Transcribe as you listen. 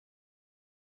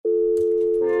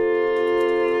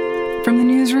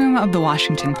newsroom of The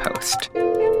Washington Post.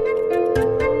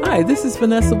 Hi, this is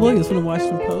Vanessa Williams from The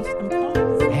Washington Post.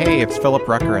 Hey, it's Philip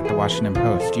Rucker at The Washington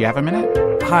Post. Do you have a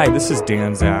minute? Hi, this is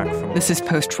Dan Zach. This is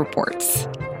Post Reports.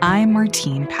 I'm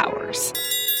Martine Powers.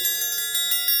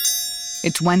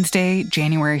 It's Wednesday,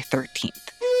 January 13th.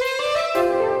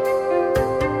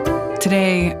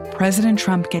 Today, President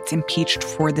Trump gets impeached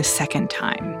for the second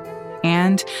time,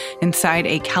 and inside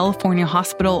a California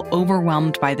hospital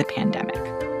overwhelmed by the pandemic.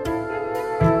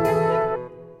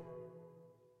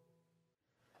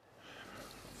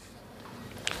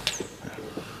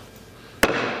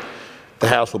 The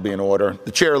House will be in order.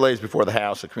 The chair lays before the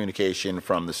House a communication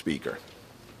from the Speaker.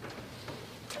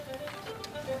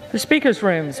 The Speaker's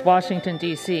Rooms, Washington,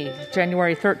 D.C.,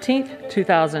 January 13th,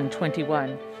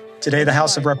 2021. Today, the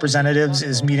House of Representatives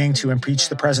is meeting to impeach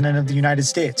the President of the United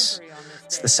States.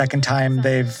 It's the second time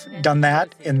they've done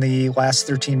that in the last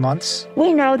 13 months.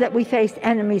 We know that we faced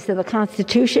enemies of the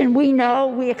Constitution. We know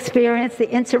we experienced the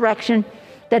insurrection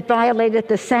that violated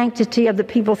the sanctity of the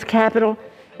people's capital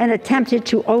and attempted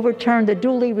to overturn the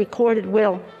duly recorded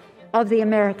will of the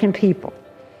American people.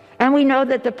 And we know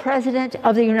that the President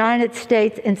of the United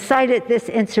States incited this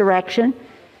insurrection,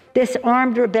 this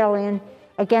armed rebellion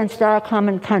against our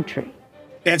common country.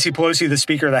 Nancy Pelosi, the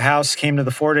Speaker of the House, came to the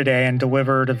floor today and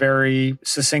delivered a very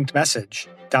succinct message.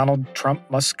 Donald Trump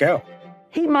must go.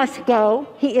 He must go.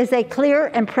 He is a clear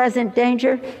and present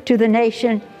danger to the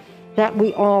nation that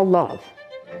we all love.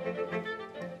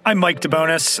 I'm Mike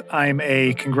DeBonis. I'm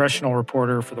a congressional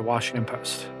reporter for The Washington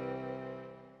Post.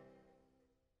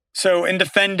 So in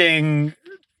defending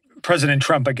President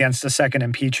Trump against a second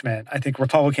impeachment, I think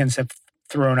Republicans have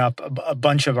thrown up a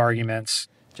bunch of arguments.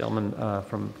 Gentleman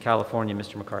from California,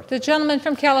 Mr. McCarthy. The gentleman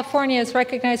from California is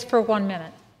recognized for 1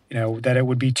 minute. You know, that it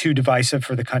would be too divisive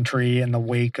for the country in the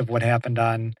wake of what happened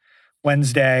on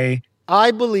Wednesday.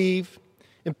 I believe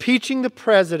impeaching the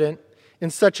president in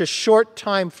such a short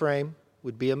time frame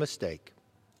would be a mistake.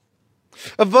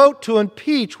 A vote to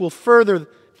impeach will further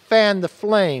fan the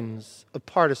flames of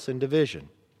partisan division.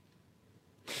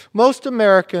 Most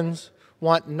Americans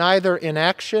want neither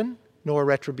inaction nor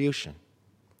retribution.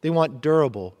 They want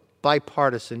durable,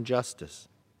 bipartisan justice.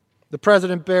 The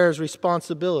president bears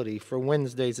responsibility for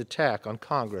Wednesday's attack on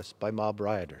Congress by mob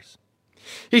rioters.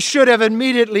 He should have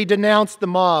immediately denounced the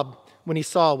mob when he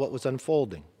saw what was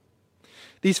unfolding.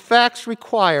 These facts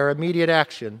require immediate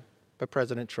action by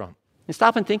President Trump. And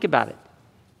stop and think about it.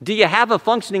 Do you have a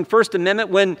functioning First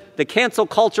Amendment when the cancel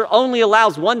culture only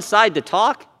allows one side to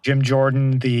talk? Jim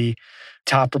Jordan, the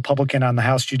top Republican on the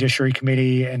House Judiciary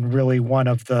Committee and really one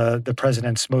of the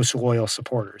president's most loyal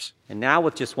supporters. And now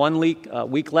with just 1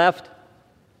 week left,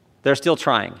 they're still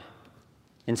trying.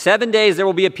 In 7 days, there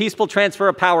will be a peaceful transfer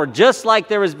of power, just like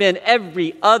there has been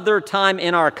every other time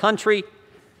in our country.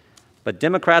 But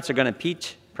Democrats are going to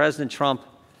impeach President Trump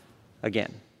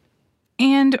again.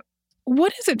 And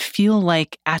what does it feel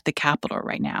like at the Capitol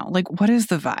right now? Like, what is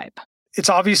the vibe? It's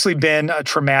obviously been a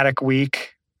traumatic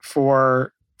week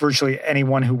for virtually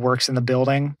anyone who works in the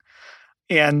building.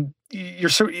 And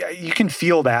you can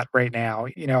feel that right now.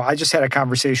 You know, I just had a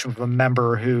conversation with a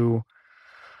member who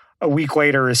a week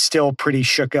later is still pretty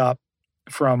shook up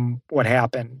from what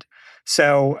happened.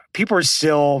 So people are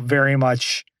still very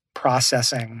much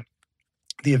processing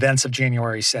the events of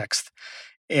January 6th.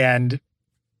 And,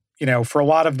 you know, for a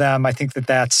lot of them, I think that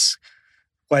that's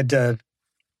led to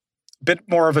a bit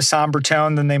more of a somber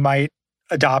tone than they might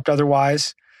adopt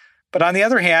otherwise. But on the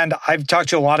other hand, I've talked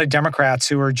to a lot of Democrats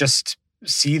who are just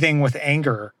seething with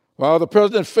anger. While the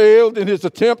president failed in his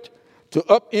attempt to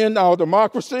upend our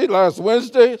democracy last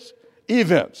Wednesday's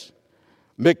events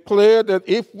make clear that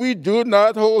if we do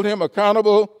not hold him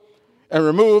accountable and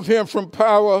remove him from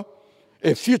power,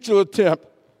 a future attempt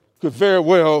could very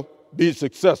well be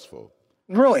successful.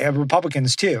 Really,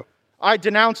 Republicans too. I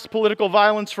denounce political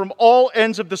violence from all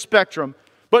ends of the spectrum,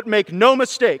 but make no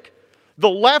mistake, the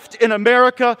left in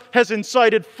America has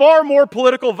incited far more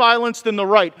political violence than the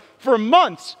right. For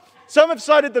months, some have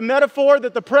cited the metaphor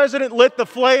that the president lit the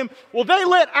flame. Well, they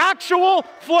lit actual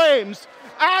flames,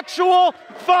 actual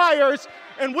fires,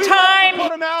 and we Time put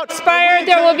them out. expired.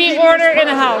 There will be order in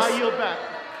the House. I yield back.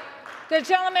 The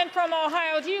gentleman from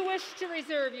Ohio, do you wish to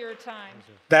reserve your time?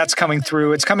 That's coming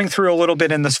through. It's coming through a little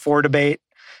bit in this floor debate,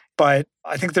 but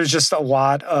I think there's just a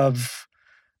lot of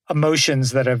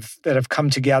emotions that have come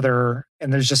together,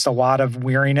 and there's just a lot of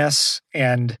weariness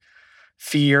and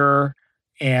fear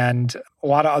and a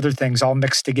lot of other things all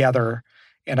mixed together.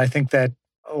 And I think that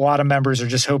a lot of members are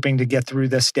just hoping to get through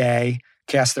this day,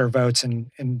 cast their votes, and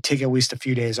take at least a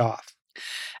few days off.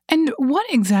 And what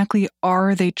exactly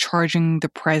are they charging the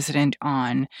president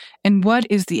on? And what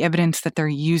is the evidence that they're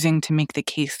using to make the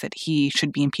case that he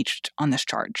should be impeached on this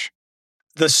charge?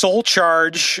 The sole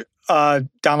charge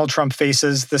Donald Trump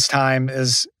faces this time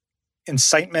is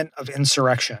incitement of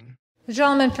insurrection. The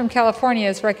gentleman from California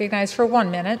is recognized for 1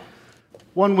 minute.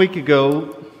 1 week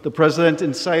ago, the president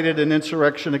incited an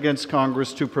insurrection against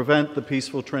Congress to prevent the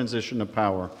peaceful transition of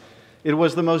power. It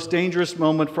was the most dangerous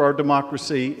moment for our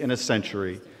democracy in a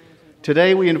century.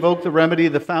 Today, we invoke the remedy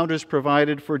the founders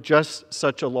provided for just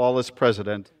such a lawless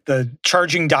president. The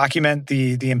charging document,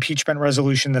 the impeachment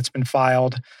resolution that's been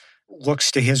filed,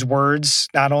 looks to his words,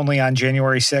 not only on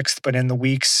January 6th, but in the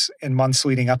weeks and months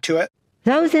leading up to it.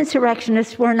 Those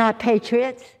insurrectionists were not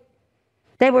patriots.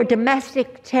 They were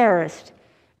domestic terrorists,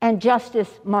 and justice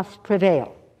must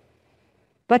prevail.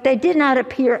 But they did not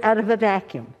appear out of a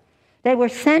vacuum. They were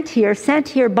sent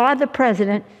here by the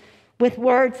president with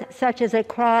words such as a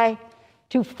cry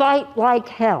to fight like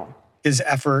hell. His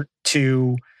effort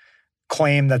to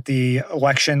claim that the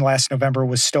election last November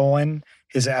was stolen,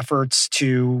 his efforts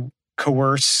to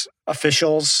coerce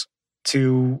officials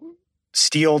to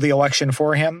steal the election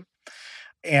for him,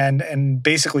 and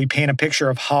basically paint a picture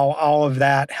of how all of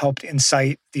that helped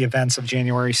incite the events of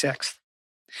January 6th.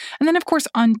 And then, of course,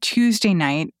 on Tuesday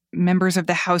night, members of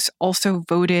the House also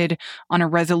voted on a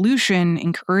resolution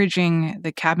encouraging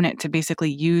the cabinet to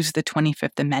basically use the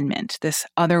 25th Amendment, this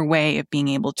other way of being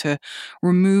able to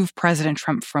remove President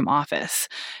Trump from office.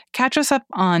 Catch us up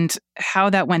on how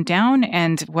that went down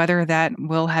and whether that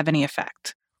will have any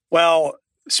effect. Well,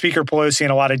 Speaker Pelosi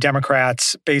and a lot of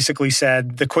Democrats basically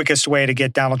said the quickest way to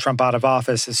get Donald Trump out of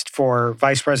office is for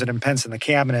Vice President Pence and the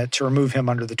cabinet to remove him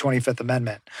under the 25th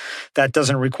Amendment. That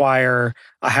doesn't require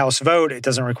a House vote. It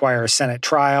doesn't require a Senate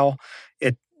trial.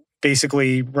 It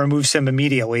basically removes him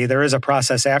immediately. There is a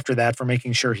process after that for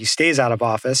making sure he stays out of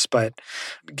office, but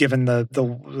given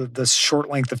the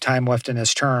short length of time left in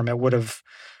his term, it would have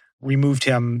removed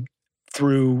him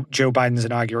through Joe Biden's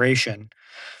inauguration.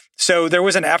 So there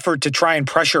was an effort to try and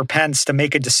pressure Pence to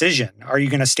make a decision. Are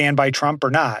you going to stand by Trump or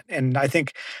not? And I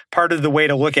think part of the way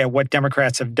to look at what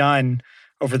Democrats have done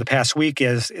over the past week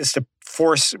is to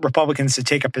force Republicans to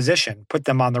take a position, put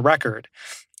them on the record.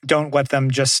 Don't let them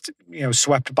just,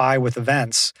 swept by with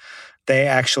events. They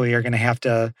actually are going to have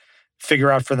to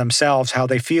figure out for themselves how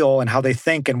they feel and how they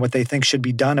think and what they think should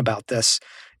be done about this.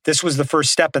 This was the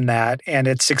first step in that, and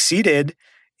it succeeded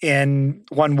in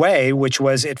one way, which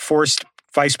was it forced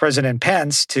Vice President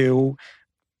Pence to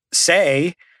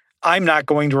say, I'm not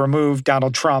going to remove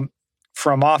Donald Trump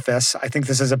from office. I think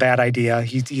this is a bad idea.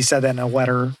 He said that in a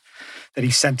letter that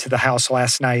he sent to the House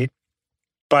last night.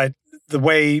 But the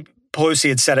way Pelosi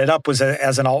had set it up was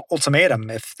as an ultimatum.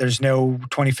 If there's no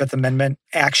 25th Amendment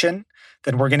action,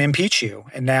 then we're going to impeach you.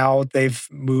 And now they've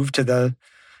moved to the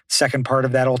second part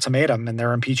of that ultimatum, and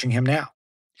they're impeaching him now.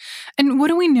 And what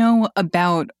do we know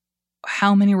about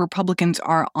how many Republicans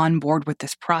are on board with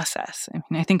this process? I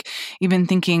mean, I think even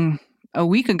thinking a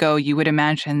week ago, you would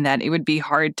imagine that it would be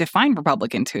hard to find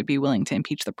Republicans who would be willing to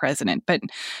impeach the president. But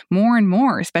more and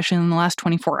more, especially in the last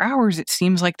 24 hours, it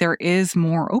seems like there is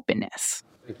more openness.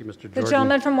 Thank you, Mr. Jordan. The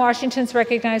gentleman from Washington is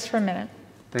recognized for a minute.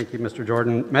 Thank you, Mr.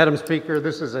 Jordan. Madam Speaker,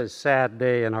 this is a sad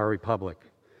day in our republic.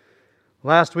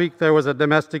 Last week, there was a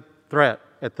domestic threat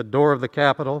at the door of the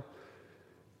Capitol,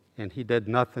 and he did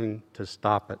nothing to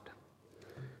stop it.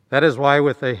 That is why,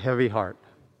 with a heavy heart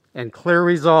and clear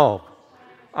resolve,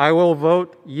 I will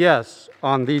vote yes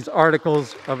on these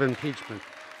articles of impeachment.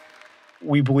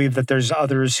 We believe that there's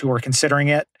others who are considering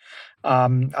it.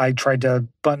 I tried to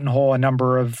buttonhole a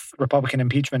number of Republican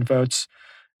impeachment votes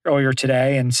earlier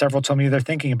today, and several told me they're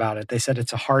thinking about it. They said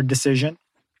it's a hard decision,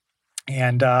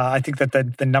 and I think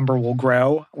that the number will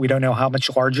grow. We don't know how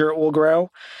much larger it will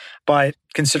grow, but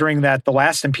considering that the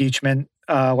last impeachment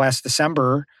last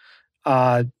December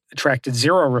attracted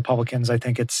 0 Republicans, I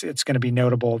think it's going to be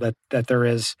notable that there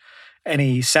is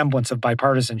any semblance of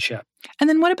bipartisanship. And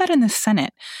then what about in the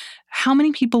Senate? How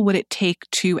many people would it take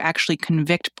to actually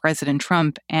convict President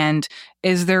Trump? And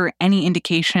is there any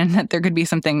indication that there could be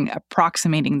something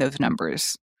approximating those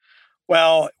numbers?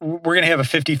 Well, we're going to have a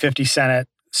 50-50 Senate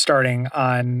starting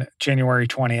on January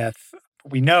 20th.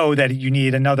 We know that you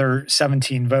need another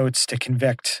 17 votes to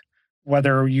convict.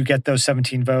 Whether you get those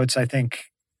 17 votes, I think,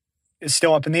 is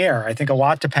still up in the air. I think a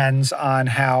lot depends on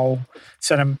how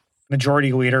Senate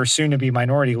Majority Leader, soon-to-be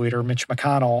Minority Leader, Mitch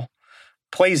McConnell,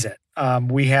 plays it.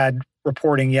 We had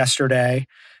reporting yesterday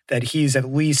that he's at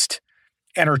least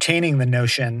entertaining the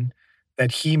notion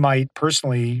that he might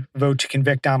personally vote to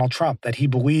convict Donald Trump, that he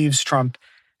believes Trump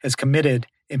has committed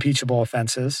impeachable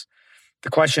offenses. The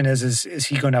question is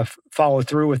he going to follow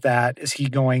through with that? Is he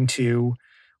going to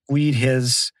lead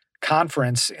his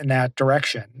conference in that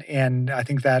direction? And I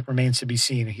think that remains to be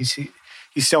seen.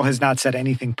 He still has not said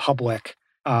anything public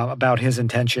about his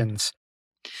intentions.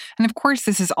 And of course,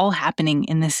 this is all happening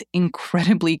in this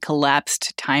incredibly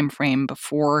collapsed time frame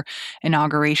before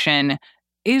inauguration.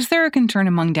 Is there a concern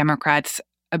among Democrats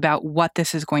about what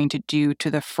this is going to do to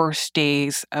the first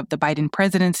days of the Biden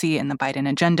presidency and the Biden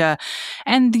agenda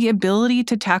and the ability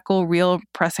to tackle real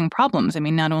pressing problems? I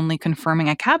mean, not only confirming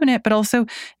a cabinet, but also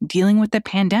dealing with the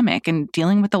pandemic and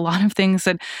dealing with a lot of things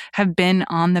that have been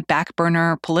on the back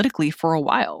burner politically for a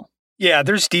while. Yeah,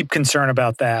 there's deep concern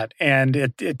about that. And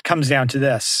it comes down to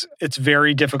this. It's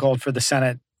very difficult for the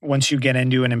Senate, once you get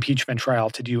into an impeachment trial,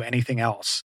 to do anything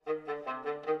else.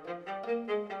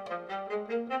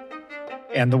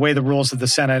 And the way the rules of the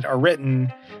Senate are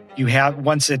written,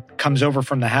 once it comes over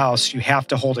from the House, you have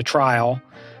to hold a trial.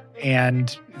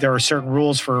 And there are certain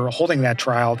rules for holding that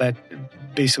trial that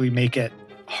basically make it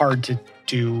hard to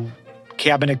do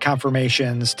cabinet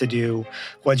confirmations, to do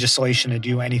legislation, to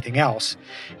do anything else.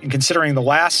 And considering the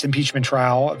last impeachment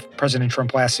trial of President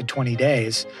Trump lasted 20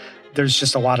 days, there's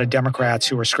just a lot of Democrats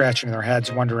who are scratching their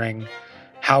heads wondering,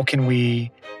 how can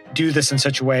we do this in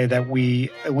such a way that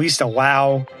we at least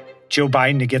allow Joe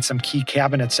Biden to get some key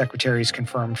cabinet secretaries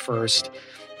confirmed first,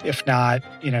 if not,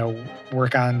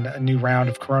 work on a new round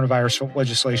of coronavirus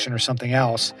legislation or something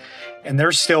else. And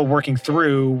they're still working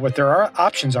through what their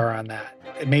options are on that.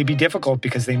 It may be difficult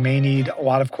because they may need a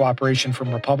lot of cooperation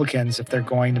from Republicans if they're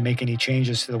going to make any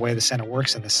changes to the way the Senate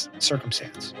works in this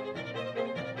circumstance.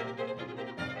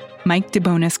 Mike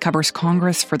DeBonis covers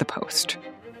Congress for The Post.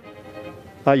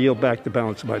 I yield back the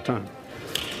balance of my time.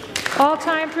 All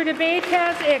time for debate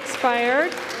has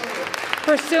expired.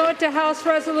 Pursuant to House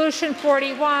Resolution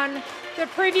 41, the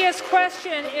previous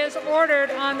question is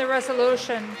ordered on the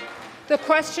resolution. The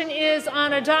question is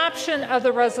on adoption of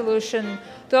the resolution.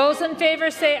 Those in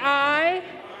favor say aye.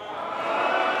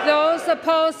 Those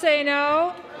opposed say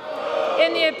no.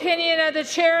 In the opinion of the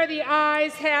chair, the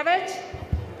ayes have it.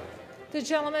 The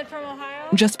gentleman from Ohio.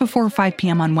 Just before 5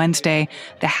 p.m. on Wednesday,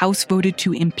 the House voted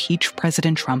to impeach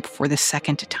President Trump for the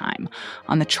second time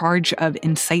on the charge of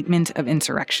incitement of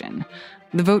insurrection.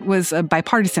 The vote was a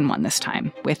bipartisan one this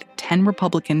time, with 10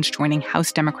 Republicans joining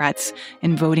House Democrats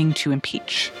in voting to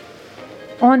impeach.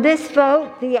 On this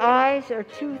vote, the ayes are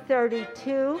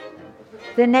 232,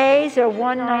 the nays are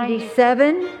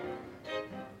 197.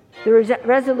 The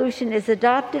resolution is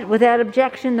adopted. Without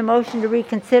objection, the motion to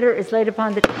reconsider is laid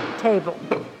upon the table.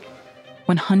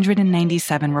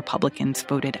 197 Republicans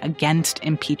voted against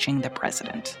impeaching the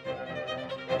president.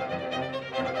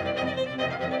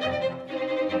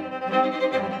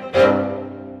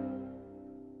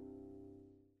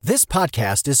 This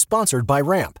podcast is sponsored by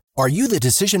Ramp. Are you the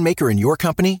decision maker in your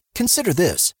company? Consider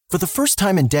this. For the first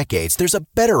time in decades, there's a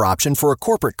better option for a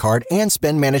corporate card and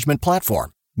spend management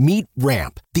platform. Meet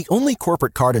Ramp, the only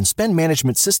corporate card and spend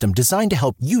management system designed to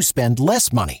help you spend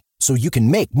less money so you can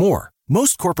make more.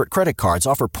 Most corporate credit cards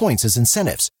offer points as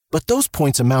incentives, but those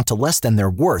points amount to less than their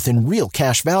worth in real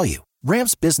cash value.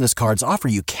 Ramp's business cards offer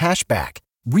you cash back,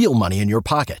 real money in your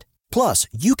pocket. Plus,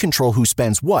 you control who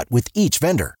spends what with each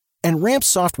vendor. And Ramp's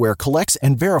software collects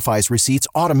and verifies receipts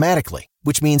automatically,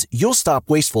 which means you'll stop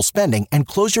wasteful spending and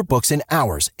close your books in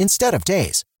hours instead of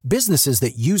days. Businesses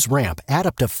that use Ramp add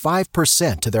up to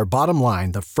 5% to their bottom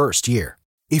line the first year.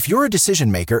 If you're a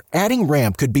decision maker, adding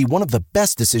Ramp could be one of the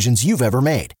best decisions you've ever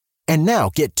made. And now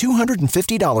get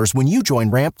 $250 when you join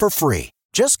Ramp for free.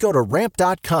 Just go to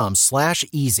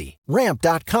ramp.com/easy.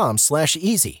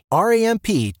 Ramp.com/easy.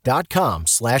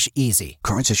 RAMP.com/easy.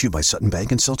 Cards issued by Sutton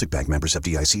Bank and Celtic Bank, members of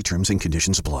FDIC. Terms and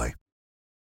conditions apply.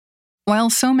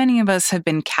 While so many of us have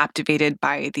been captivated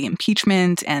by the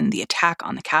impeachment and the attack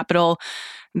on the Capitol,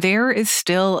 there is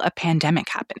still a pandemic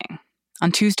happening.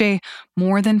 On Tuesday,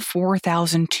 more than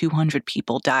 4,200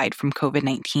 people died from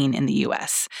COVID-19 in the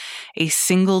U.S., a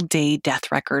single-day death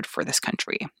record for this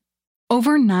country.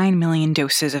 Over 9 million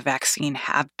doses of vaccine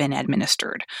have been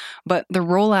administered, but the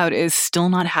rollout is still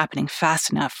not happening fast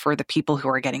enough for the people who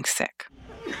are getting sick.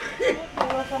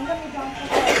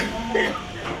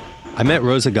 I met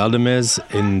Rosa Galdamez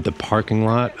in the parking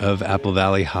lot of Apple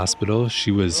Valley Hospital.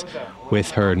 She was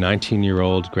with her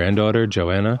 19-year-old granddaughter,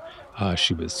 Joanna.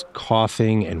 She was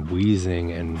coughing and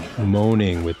wheezing and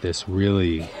moaning with this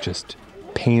really just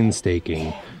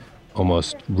painstaking,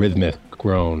 almost rhythmic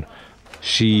groan.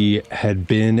 She had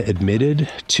been admitted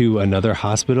to another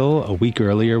hospital a week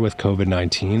earlier with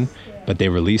COVID-19, but they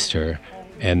released her,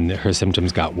 and her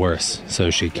symptoms got worse.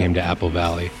 So she came to Apple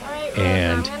Valley.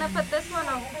 I'm gonna put this one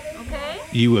on, okay?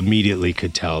 you immediately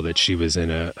could tell that she was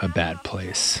in a bad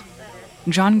place.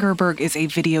 John Gerberg is a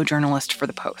video journalist for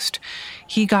The Post.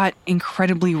 He got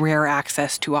incredibly rare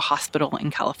access to a hospital in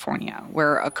California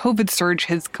where a COVID surge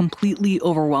has completely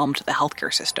overwhelmed the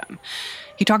healthcare system.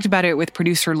 He talked about it with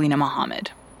producer Lena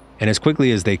Mohammed. And as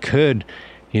quickly as they could,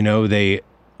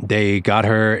 they got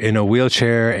her in a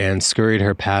wheelchair and scurried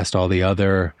her past all the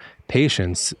other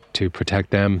patients to protect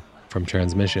them from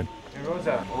transmission. Hey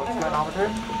Rosa, what's going on with her?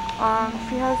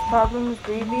 She has problems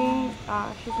breathing.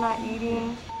 She's not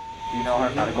eating. Do you know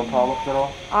her medical problems at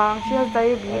all? She has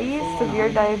diabetes, severe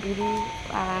diabetes,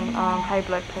 and high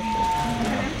blood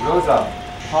pressure. Rosa,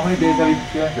 how many days have you been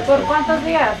feeling this way? ¿Por cuántos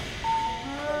días?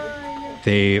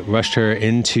 They rushed her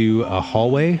into a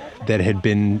hallway that had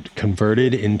been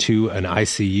converted into an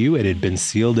ICU. It had been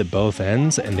sealed at both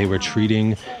ends, and they were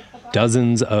treating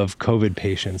dozens of COVID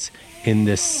patients in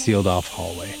this sealed off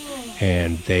hallway.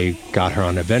 And they got her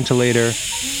on a ventilator.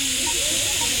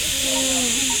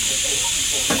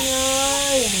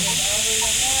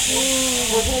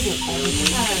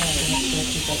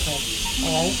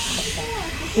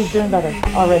 She's doing better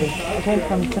already, okay,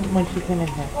 from when she came in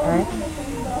here, all right?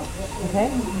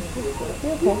 Okay?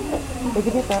 Okay. We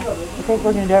can get there. Okay,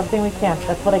 we're going to do everything we can.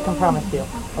 That's what I can promise you,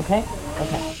 okay?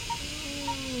 Okay.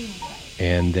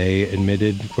 And they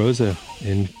admitted Rosa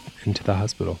into the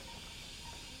hospital.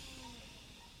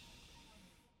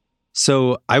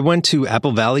 So I went to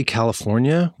Apple Valley,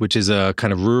 California, which is a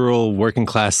kind of rural working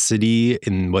class city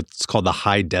in what's called the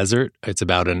high desert. It's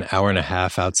about an hour and a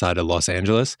half outside of Los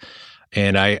Angeles.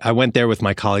 And I went there with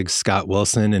my colleagues Scott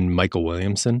Wilson and Michael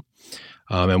Williamson.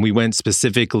 And we went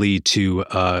specifically to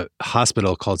a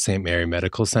hospital called St. Mary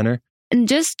Medical Center. And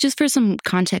just for some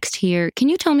context here, can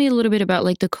you tell me a little bit about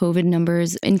like the COVID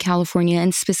numbers in California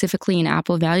and specifically in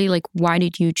Apple Valley? Like, why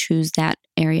did you choose that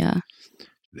area?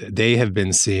 They have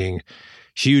been seeing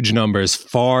huge numbers,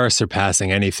 far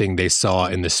surpassing anything they saw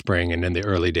in the spring and in the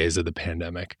early days of the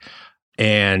pandemic.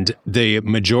 And the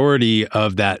majority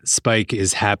of that spike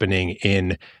is happening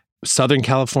in Southern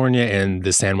California and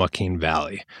the San Joaquin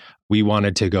Valley. We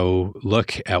wanted to go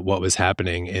look at what was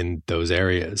happening in those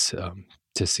areas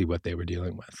to see what they were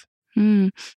dealing with.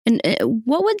 And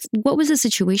what was the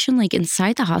situation like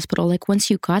inside the hospital? Like once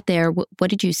you got there, what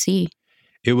did you see?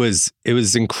 It was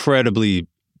incredibly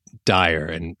dire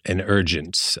and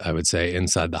urgent, I would say,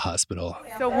 inside the hospital.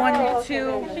 So 1,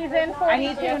 2, she's in 42. I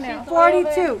need 2 now.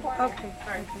 42. Okay.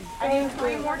 I need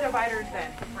 3 more dividers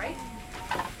then, right?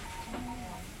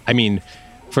 I mean,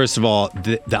 first of all,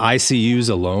 the ICUs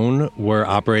alone were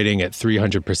operating at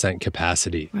 300%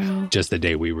 capacity just the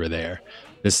day we were there.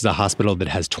 This is a hospital that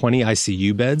has 20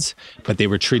 ICU beds, but they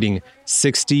were treating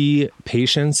 60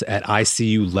 patients at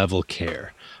ICU level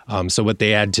care. So what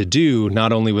they had to do,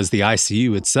 not only was the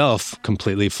ICU itself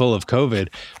completely full of COVID,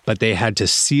 but they had to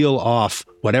seal off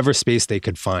whatever space they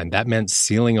could find. That meant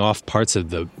sealing off parts of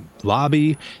the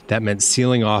lobby. That meant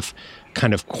sealing off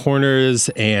kind of corners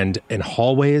and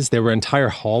hallways. There were entire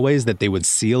hallways that they would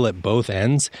seal at both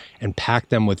ends and pack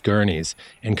them with gurneys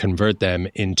and convert them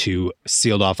into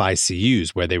sealed off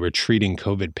ICUs where they were treating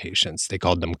COVID patients. They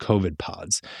called them COVID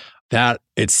pods. That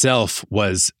itself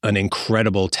was an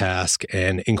incredible task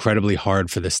and incredibly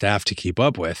hard for the staff to keep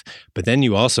up with. But then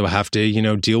you also have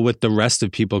to, deal with the rest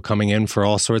of people coming in for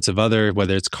all sorts of other,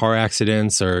 whether it's car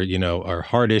accidents or, or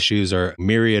heart issues or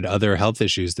myriad other health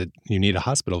issues that you need a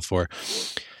hospital for.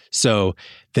 So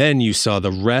then you saw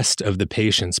the rest of the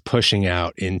patients pushing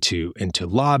out into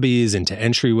lobbies, into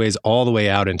entryways, all the way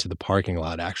out into the parking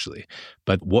lot, actually.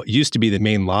 But what used to be the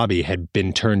main lobby had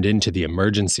been turned into the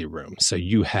emergency room. So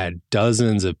you had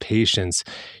dozens of patients,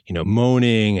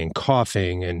 moaning and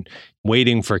coughing and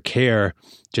waiting for care,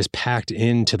 just packed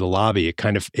into the lobby.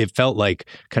 It felt like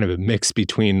kind of a mix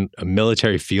between a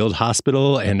military field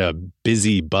hospital and a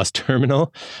busy bus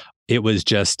terminal. It was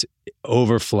just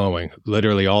overflowing,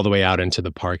 literally all the way out into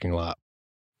the parking lot.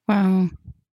 Wow.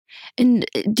 And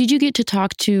did you get to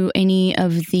talk to any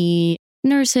of the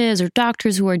nurses or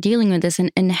doctors who are dealing with this?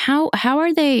 And how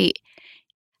are they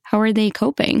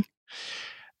coping?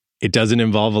 It doesn't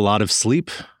involve a lot of sleep.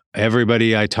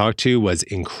 Everybody I talked to was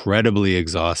incredibly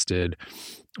exhausted,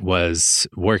 was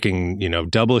working,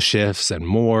 double shifts and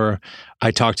more.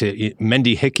 I talked to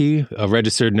Mendy Hickey, a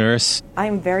registered nurse.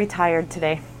 I'm very tired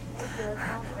today.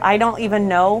 I don't even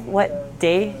know what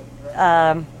day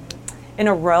in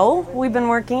a row we've been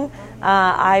working.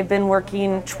 I've been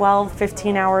working 12,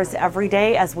 15 hours every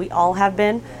day, as we all have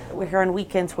been. We're here on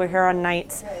weekends, we're here on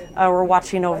nights, we're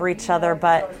watching over each other,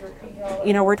 but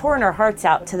we're pouring our hearts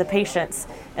out to the patients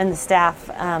and the staff.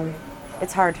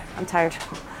 It's hard. I'm tired.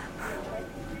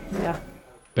 Yeah.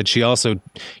 But she also,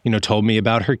 told me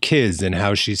about her kids and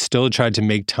how she still tried to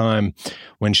make time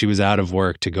when she was out of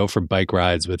work to go for bike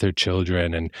rides with her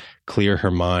children and clear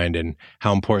her mind, and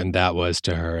how important that was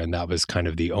to her. And that was kind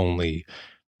of the only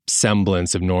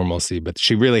semblance of normalcy. But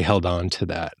she really held on to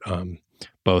that,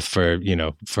 both for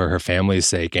her family's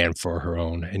sake and for her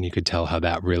own. And you could tell how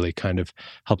that really kind of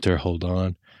helped her hold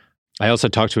on. I also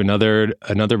talked to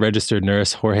another registered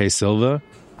nurse, Jorge Silva.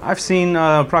 I've seen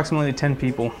approximately 10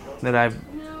 people that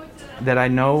I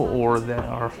know, or that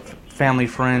are family,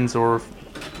 friends, or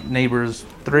neighbors.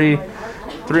 Three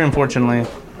unfortunately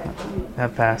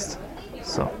have passed.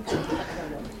 So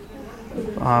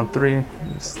 3,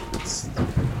 it's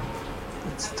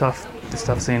tough. It's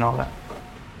tough seeing all that.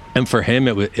 And for him,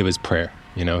 it was prayer.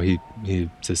 He's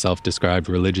a self-described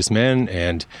religious man,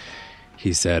 and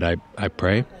he said, I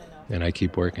pray and I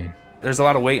keep working. There's a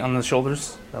lot of weight on the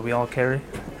shoulders that we all carry.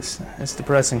 It's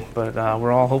depressing, but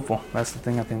we're all hopeful. That's the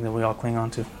thing I think that we all cling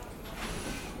on to.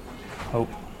 Hope.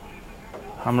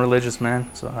 I'm a religious man,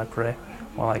 so I pray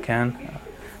while I can.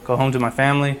 Go home to my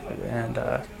family, and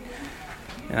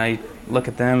I look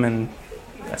at them, and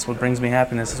that's what brings me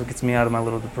happiness. That's what gets me out of my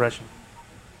little depression.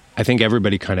 I think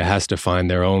everybody kind of has to find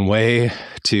their own way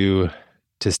to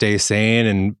stay sane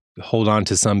and hold on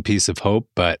to some piece of hope,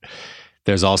 but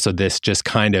there's also this just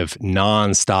kind of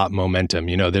nonstop momentum.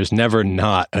 There's never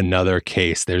not another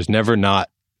case. There's never not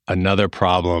another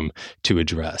problem to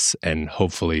address and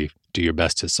hopefully do your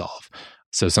best to solve.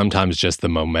 So sometimes just the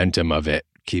momentum of it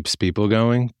keeps people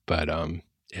going, but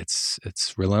it's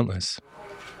relentless.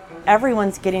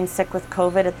 Everyone's getting sick with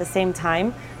COVID at the same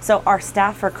time, so our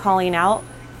staff are calling out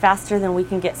faster than we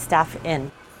can get staff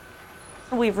in.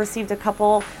 We've received a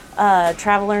couple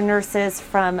traveler nurses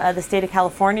from the state of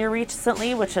California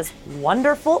recently, which is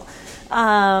wonderful.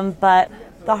 But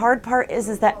the hard part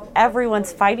is that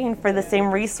everyone's fighting for the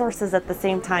same resources at the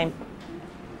same time.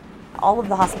 All of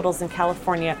the hospitals in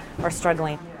California are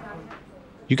struggling.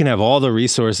 You can have all the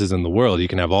resources in the world. You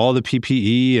can have all the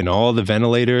PPE and all the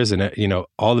ventilators and,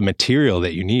 all the material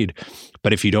that you need.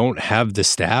 But if you don't have the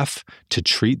staff to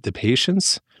treat the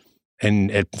patients,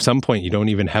 and at some point, you don't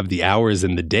even have the hours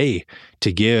in the day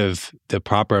to give the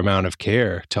proper amount of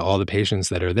care to all the patients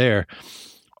that are there,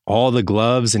 all the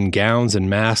gloves and gowns and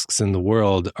masks in the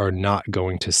world are not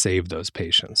going to save those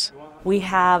patients. We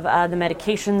have the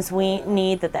medications we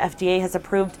need that the FDA has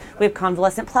approved. We have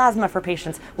convalescent plasma for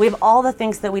patients. We have all the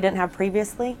things that we didn't have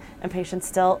previously, and patients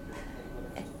still.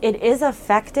 It is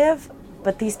effective,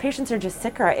 but these patients are just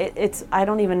sicker. I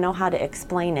don't even know how to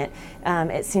explain it.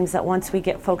 It seems that once we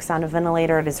get folks on a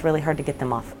ventilator, it is really hard to get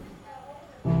them off.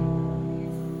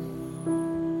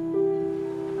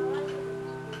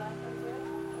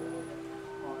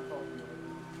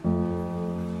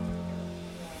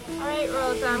 All right,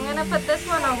 Rosa, I'm gonna put this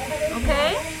one on,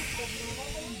 okay?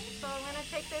 So I'm gonna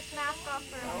take this mask off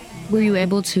for. Were you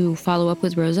able to follow up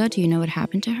with Rosa? Do you know what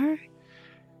happened to her?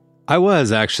 I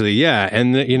was actually, yeah.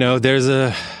 And,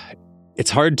 it's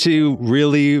hard to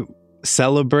really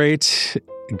celebrate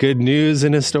good news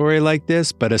in a story like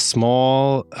this, but a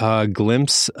small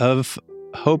glimpse of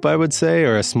hope, I would say,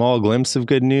 or a small glimpse of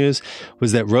good news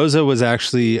was that Rosa was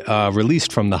actually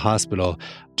released from the hospital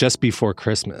just before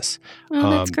Christmas. Oh,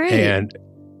 that's great. And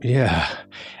yeah.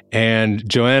 And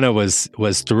Joanna was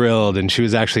thrilled, and she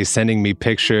was actually sending me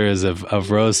pictures of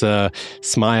Rosa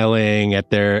smiling at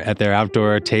their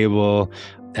outdoor table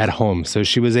at home. So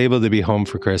she was able to be home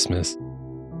for Christmas.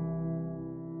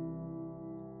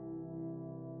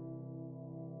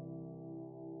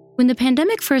 When the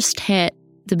pandemic first hit,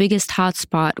 the biggest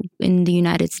hotspot in the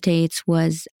United States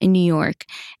was in New York.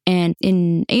 And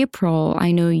in April,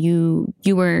 I know you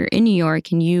were in New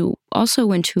York and you also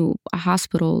went to a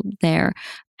hospital there.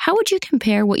 How would you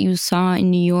compare what you saw in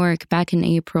New York back in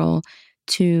April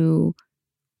to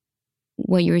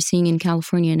what you're seeing in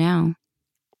California now?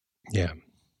 Yeah.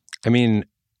 I mean,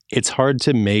 it's hard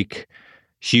to make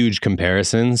huge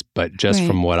comparisons, but just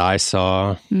from what I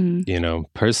saw,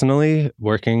 personally,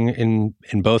 working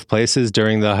in both places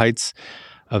during the heights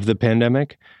of the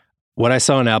pandemic, what I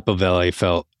saw in Apple Valley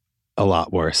felt a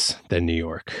lot worse than New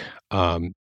York.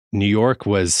 New York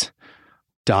was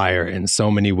dire in so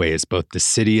many ways. Both the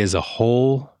city as a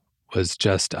whole was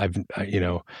just,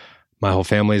 my whole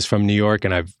family is from New York,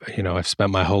 and I've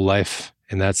spent my whole life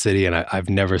in that city, and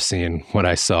I've never seen what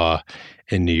I saw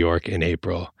in New York in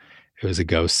April. It was a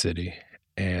ghost city.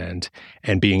 And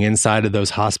being inside of those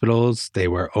hospitals, they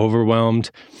were overwhelmed.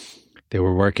 They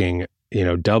were working,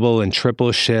 double and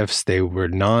triple shifts. They were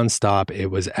nonstop.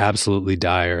 It was absolutely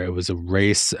dire. It was a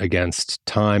race against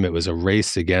time. It was a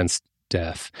race against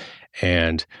death.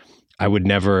 And I would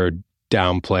never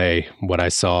downplay what I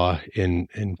saw in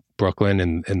Brooklyn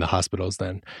and in the hospitals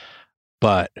then.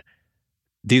 But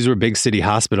these were big city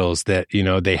hospitals that,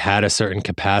 they had a certain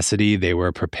capacity. They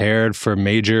were prepared for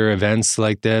major events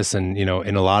like this. And, in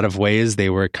a lot of ways, they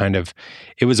were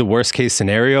it was a worst case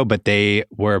scenario, but they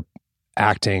were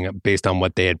acting based on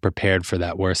what they had prepared for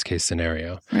that worst case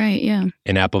scenario. Right, yeah.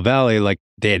 In Apple Valley,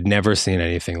 they had never seen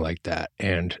anything like that.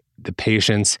 And the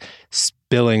patients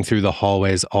spilling through the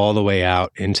hallways all the way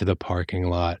out into the parking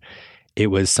lot, it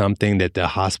was something that the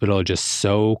hospital just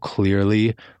so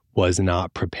clearly was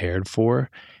not prepared for.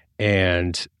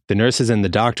 And the nurses and the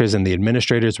doctors and the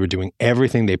administrators were doing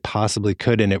everything they possibly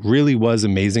could. And it really was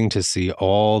amazing to see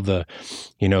all the,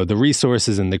 the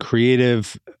resources and the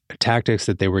creative tactics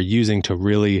that they were using to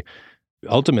really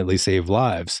ultimately save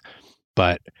lives.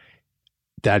 But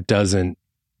that doesn't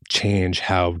change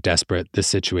how desperate the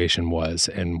situation was.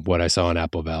 And what I saw in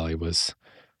Apple Valley was,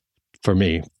 for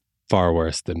me, far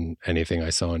worse than anything I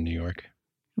saw in New York.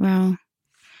 Wow.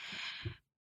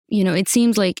 It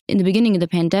seems like in the beginning of the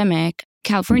pandemic,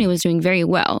 California was doing very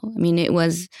well. I mean, it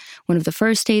was one of the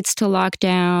first states to lock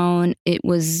down. It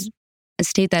was a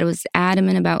state that was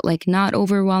adamant about not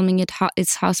overwhelming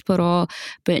its hospital.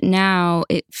 But now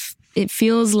it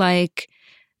feels like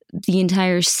the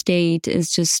entire state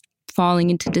is just falling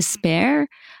into despair.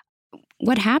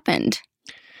 What happened?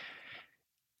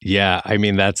 Yeah, I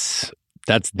mean, that's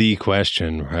the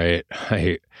question, right?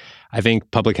 I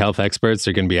think public health experts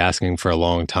are going to be asking for a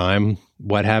long time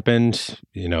what happened,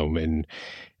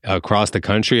 across the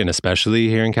country and especially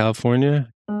here in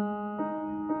California.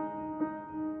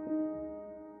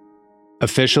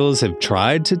 Officials have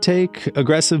tried to take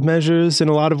aggressive measures in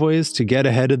a lot of ways to get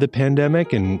ahead of the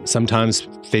pandemic, and sometimes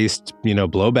faced,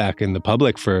 blowback in the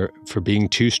public for being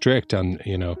too strict on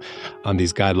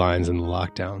these guidelines and the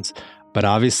lockdowns. But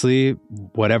obviously,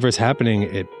 whatever's happening,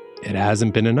 it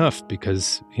hasn't been enough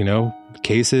because,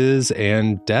 cases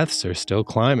and deaths are still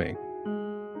climbing.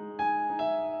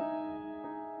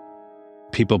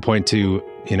 People point to,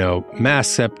 mass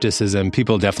skepticism.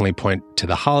 People definitely point to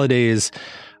the holidays.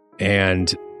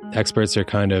 And experts are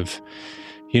kind of,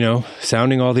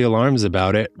 sounding all the alarms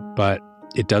about it, but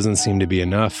it doesn't seem to be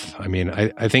enough. I mean,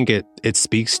 I think it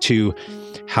speaks to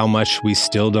how much we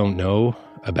still don't know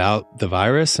about the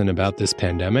virus and about this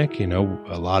pandemic. A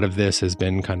lot of this has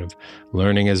been kind of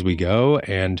learning as we go.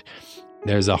 And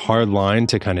there's a hard line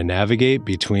to kind of navigate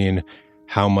between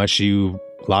how much you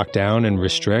lock down and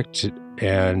restrict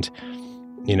and,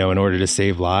 in order to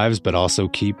save lives, but also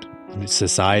keep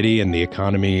society and the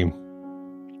economy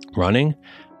running.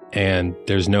 And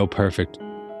there's no perfect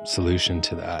solution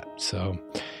to that. So,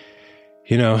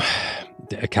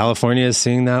 California is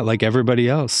seeing that like everybody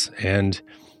else. And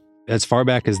as far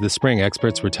back as the spring,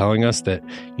 experts were telling us that,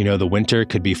 the winter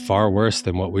could be far worse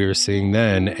than what we were seeing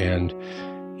then. And,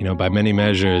 by many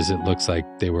measures, it looks like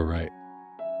they were right.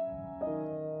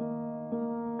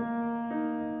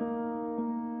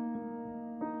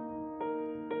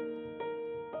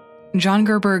 John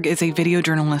Gerberg is a video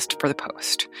journalist for The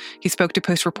Post. He spoke to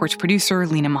Post Report's producer,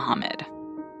 Lena Mohammed.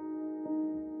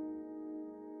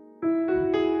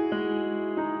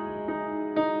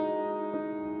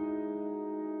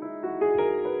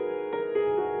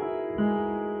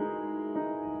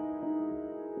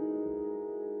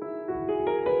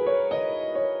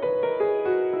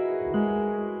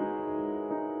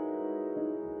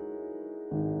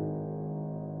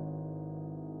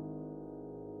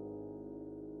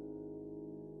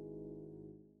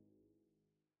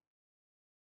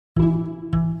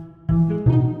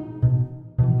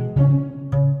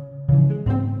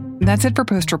 That's it for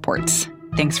Post Reports.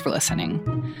 Thanks for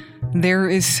listening. There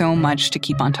is so much to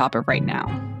keep on top of right now.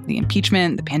 The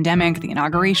impeachment, the pandemic, the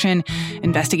inauguration,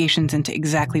 investigations into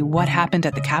exactly what happened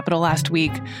at the Capitol last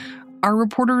week. Our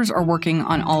reporters are working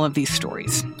on all of these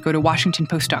stories. Go to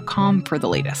WashingtonPost.com for the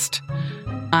latest.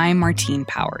 I'm Martine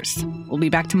Powers. We'll be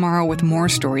back tomorrow with more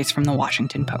stories from the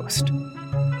Washington Post.